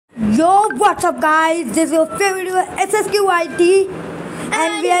Yo, what's up, guys? This is your favorite S.S.Q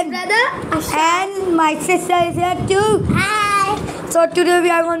and we are brother and my sister is here too. Hi. So today we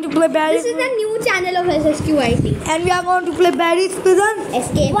are going to play Barry's. This is the new channel of S.S.Q and we are going to play Barry's prison.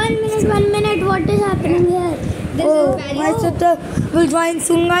 Escape. 1 minute. What is happening here? This is Barry. My sister will join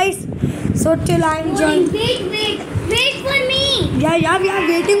soon, guys. So till I'm joining. Wait for me. Yeah, we are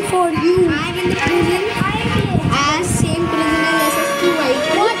waiting for you. I'm in the prison. As same prison as S.S.Q.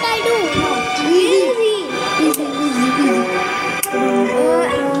 What I do? Easy.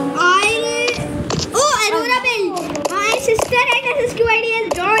 Aurora Bell. My sister and S.S.Q. has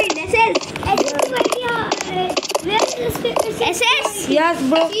joined. SS. Where is SS? Yes,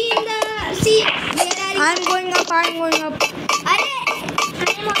 bro. See, where are you? I'm going up.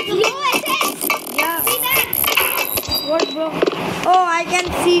 Yo, SS. Yeah. See that? What, bro? Oh, I can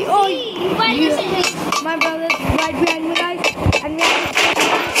see. Oh, Message. my brother is right behind me, guys. And we are.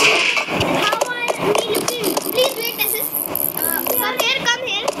 How are we looking? Please wait, SS.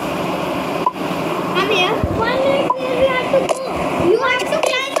 Come here. 1 minute, where we have to go? You have to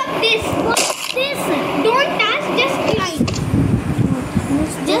climb up this. What's this? Don't touch, just climb.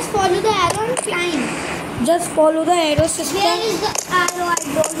 Just follow the arrow and climb. Just follow the arrow, sister. Where is the arrow? I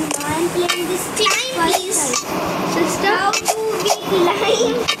don't know. I'm playing this. Climb, please. Sister, how do we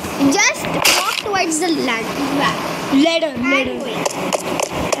climb? Just walk towards the land. Ladder.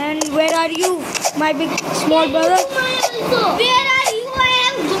 And where are you, my big small brother? Where are you? I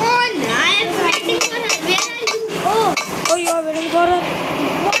am gone. I am waiting for her. Where are you? Oh, you are waiting for her.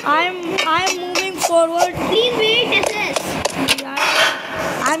 I am moving forward. Please wait, SS.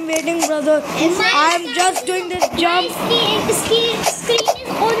 I'm waiting, brother. I am just doing this jump. My screen is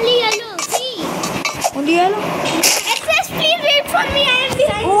only yellow. See? Only yellow? SS, please wait for me. I am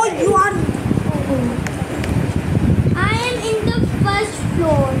behind. Oh, you are. I am in the first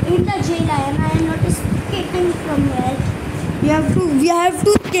floor. In the jail I am not escaping from here. We have to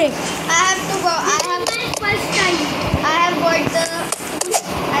escape. I have to go. I have my first time. I have got the.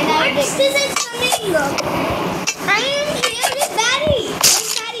 What is coming? I am here with Barry.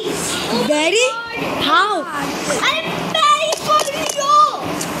 Barry? How? I am Barry for you.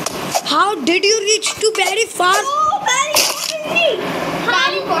 How did you reach to Barry fast? Oh, Barry,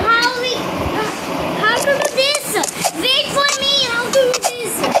 follow me. How to do this? Wait for me. How to do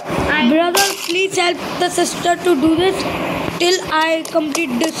this? Brother, please help the sister to do this till I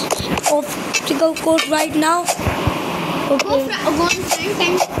complete this obstacle course right now. Okay. Go in front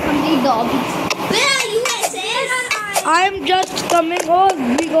and complete the obbies. Where are you, SS? I am just coming. Oh,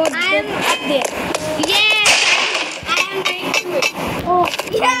 we got I am up there. Yes, I am going to it. Oh,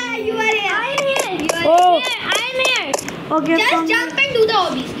 Yeah, you are here. I am here. You are Oh. here. I am here. okay. Just jump and do the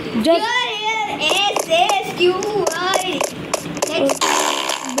obbies. Just- You are here. S.S.Q. Let's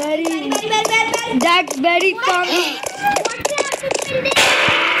Very. very. That's very fun. What we have to do in this?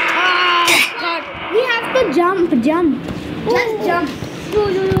 God. We have to jump. Just jump.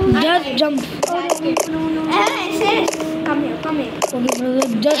 Just jump. No. SS. Come here. Okay, brother.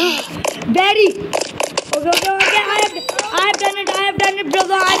 Just Barry. Okay. I have done it,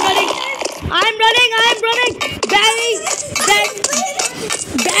 brother. I'm running.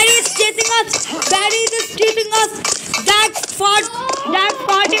 Barry is chasing us. That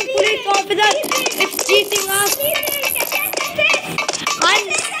farting police officer is chasing us.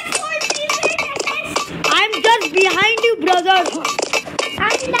 I'm just behind you, brother.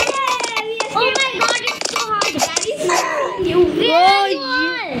 Oh my God, it's so hard. Oh,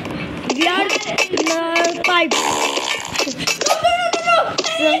 we are in the pipe.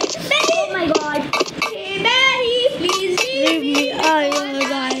 No. Oh my God. Hey, Barry, please Leave me. I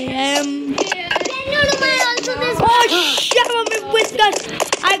am. Can you do my also this? Oh, shut up, my whiskers.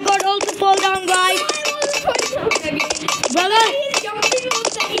 I got also fall down, guys.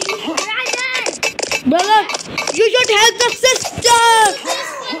 Brother, you should help the sister.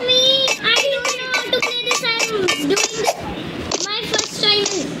 For me, I don't know how to play this. I'm doing this my first time.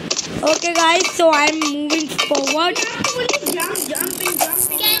 Okay, guys, so I'm moving forward. Can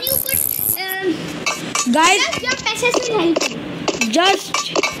you put Guys, just jump SS will help you. just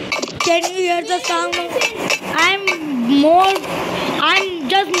can you hear the sound of I'm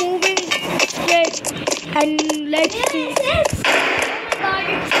just moving straight and let's see.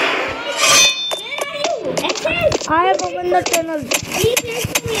 I have opened the tunnel.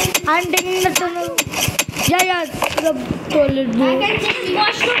 I'm taking the tunnel. Yeah, the toilet bowl. I can see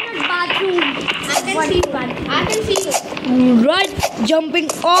washroom and bathroom. I can see you. Right, jumping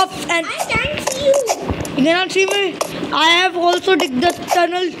off and I can't see you. you cannot see me. I have also digged the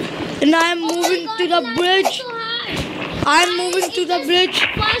tunnel and I am moving to the bridge. I'm moving to the bridge.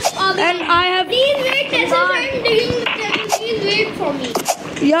 First And I have. Please wait, SS, I'm doing them. Please wait for me.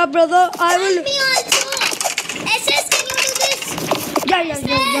 Yeah, brother, I will. Me also. SS, can you do this? Yeah.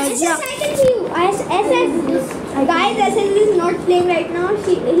 SS, I can see you. SS, guys, SS is not playing right now.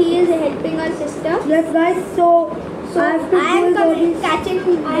 He is helping our sister. Yes, guys. So I am catching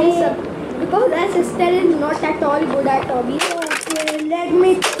this up because our sister is not at all good at hobbies. Okay, let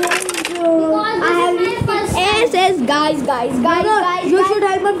me tell you. I have SS, guys. You should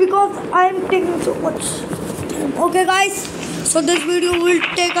help me because I am taking so much. Okay, guys. So this video will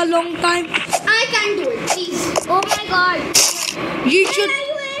take a long time. I can do it, please. Oh my God. You should.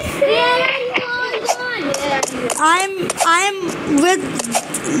 Where are you all gone? I'm with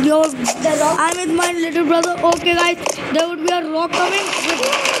your. I'm with my little brother. Okay, guys. There would be a rock coming.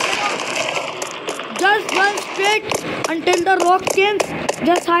 Just run straight until the rock comes.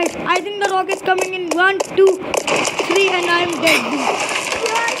 Just hide. I think the rock is coming in 1, 2, 3, and I'm dead.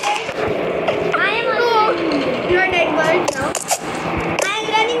 I am also dead. You are dead bird now. I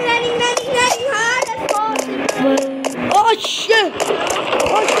am running hard. Let's go. Oh shit!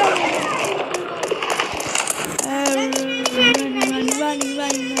 Oh shit!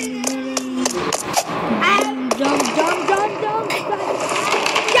 Running. Jump.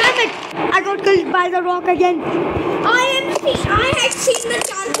 Damn it! I got killed by the rock again. I had seen the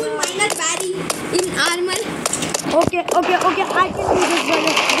charcoal miner Barry in armor. Okay. I can do this,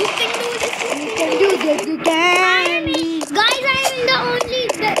 brother. You can do this. You can. Guys, I am in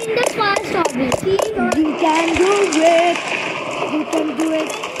the first hobby. You can do it.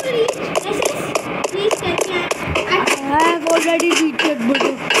 Please can you? I have already reached it,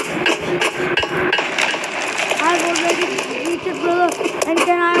 brother. And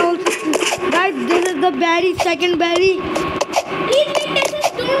can I also... Guys, this is the berry, second berry. Please wait, SS,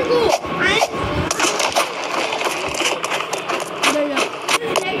 don't go.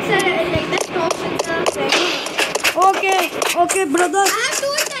 Let's stop with the berry. Okay, brother. I have to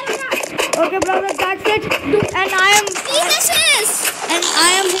do it. Okay, brother, that's it. And I am... Please, SS. And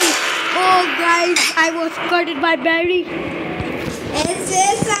I am... Oh, guys, I was cutted by berry.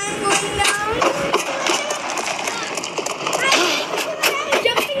 SS, I'm going down.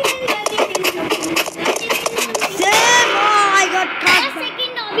 I got caught.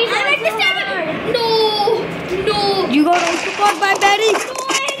 No. You got also caught by berry. No,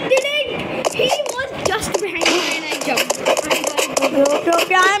 I didn't. He was just behind me and I jumped.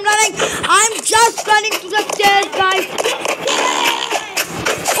 Okay, I am running. I'm just running to the stairs, guys.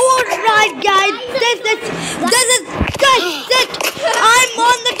 Alright, guys. This is it. I'm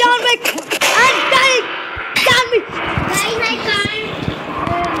on the downwick. And berry. Damn me. Guys, I can't.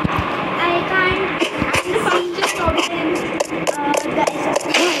 I'm the fastest option. The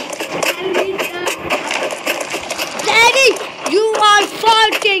Daddy, you are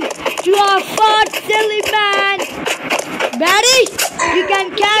farting. You are fart, silly man. Daddy, you can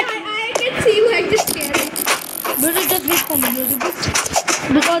catch. I can see you. I just scared. Brother, just wait for me,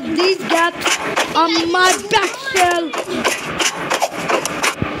 because these gaps are my back shell.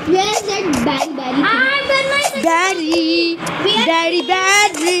 Where's that Barry?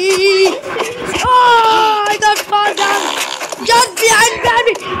 Barry. Oh, I got fall down just behind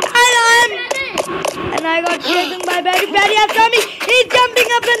Barry, and I got taken by Barry. Barry has got me. He's jumping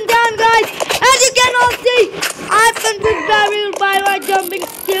up and down, guys. As you can all see, I've confused Barry by my jumping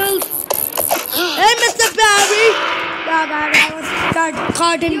skills. Hey, Mr. Barry. I was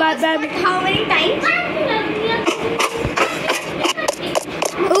caught in by Barry. How many times?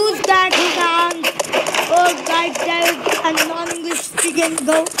 Who's that song? Oh, guys, there is a non-English speaking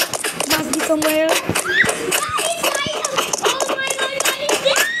go. Must be somewhere.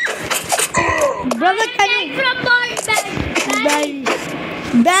 Brother, can you...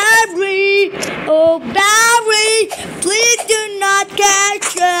 Barry! Oh, Barry! Please do not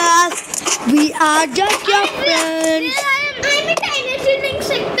catch us. We are just your friends. I'm in dinosaur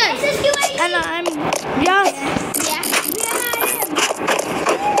sector. S.S.Q. And I'm... Yes. Yeah.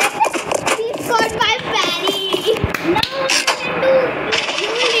 He's caught by Barry. Now what you can do? You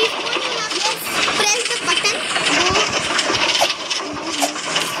will respawn. Press the button.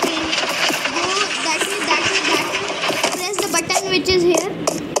 Go that way. Press the button which is here.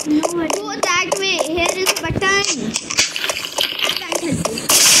 No, go that way. Here is the button.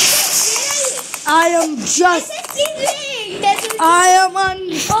 I am just... I am on...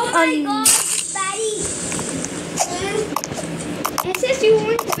 Oh my god, Barry. SS, you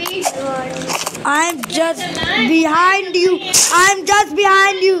won't wait. I'm just behind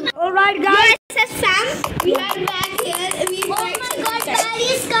you. Alright, guys. Yes, SS Sam, we are back here. Oh my god, Barry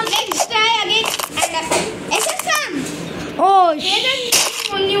is coming. Let's try again. And SS Sam, Oh, Here's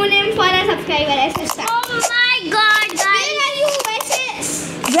a new name for a subscriber, S.S.Q. Oh my god, guys. Where are you, S.S.?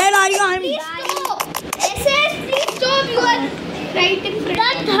 Where are you? I'm. Please stop. S.S., please stop. You are right in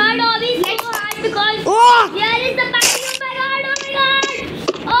front. The third hobby is so hard because Oh! there is the party. Oh my god, oh my god.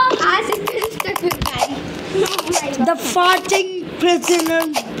 Oh, as it is stuck with time. Oh my god. The farting prisoner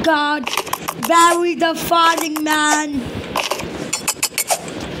guard. Barry the farting man.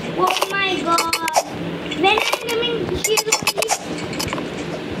 Oh my god. When I'm coming, she is only.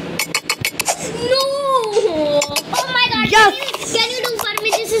 No. Oh my god. Yes. Can you do for me?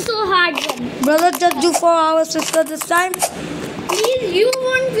 This is so hard one. Brother, just do for our sister this time. Please, you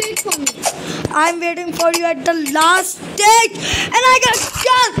won't wait for me. I'm waiting for you at the last stage. And I got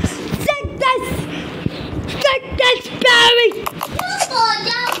done. Take this. Barry.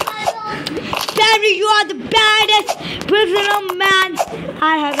 Barry, you are the baddest prisoner man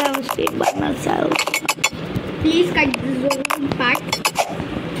I have ever seen by myself. Please cut this part.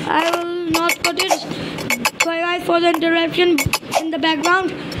 I will not cut it. Sorry guys for the interruption in the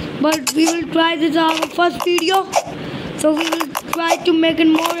background. But we will try this our first video. So we will try to make it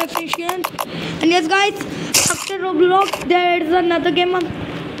more efficient. And yes guys, after Roblox there is another game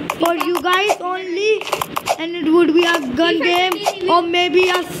for you guys only. And it would be a gun game or maybe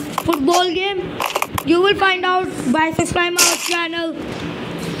a football game. You will find out by subscribing our channel.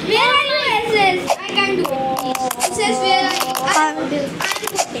 Where are you, SS? I can't do it. SS, where are you? I'm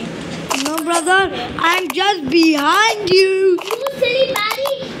putting. No brother, I'm just behind you. You silly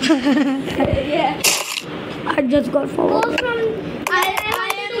Barry. Yeah. I just got Go forward. from. I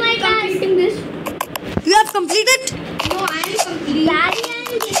am completing this. You have completed? No, I am completing. Barry, I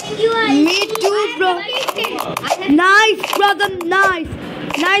am giving you a. Me too, bro. Nice, brother, nice.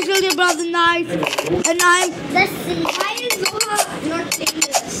 Nice, little brother, nice. And I'm... Let's see. Why is Zoha not saying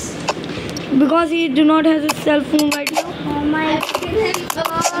this? Because he do not have his cell phone right now. Oh my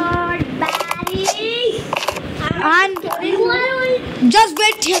god, Barry. And just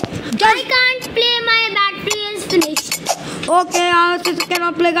wait here. I can't play, my battery is finished. Okay, our sister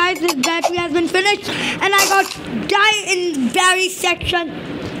cannot play guys. His battery has been finished. And I got die in Barry section.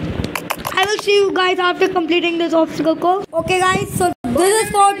 I will see you guys after completing this obstacle course. Okay guys, so this is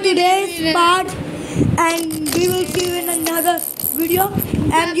for today's part. And we will see you in another video.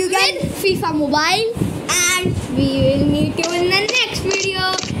 And you guys FIFA Mobile. And we will meet you in the next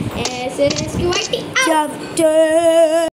video. S.S.Q. chapter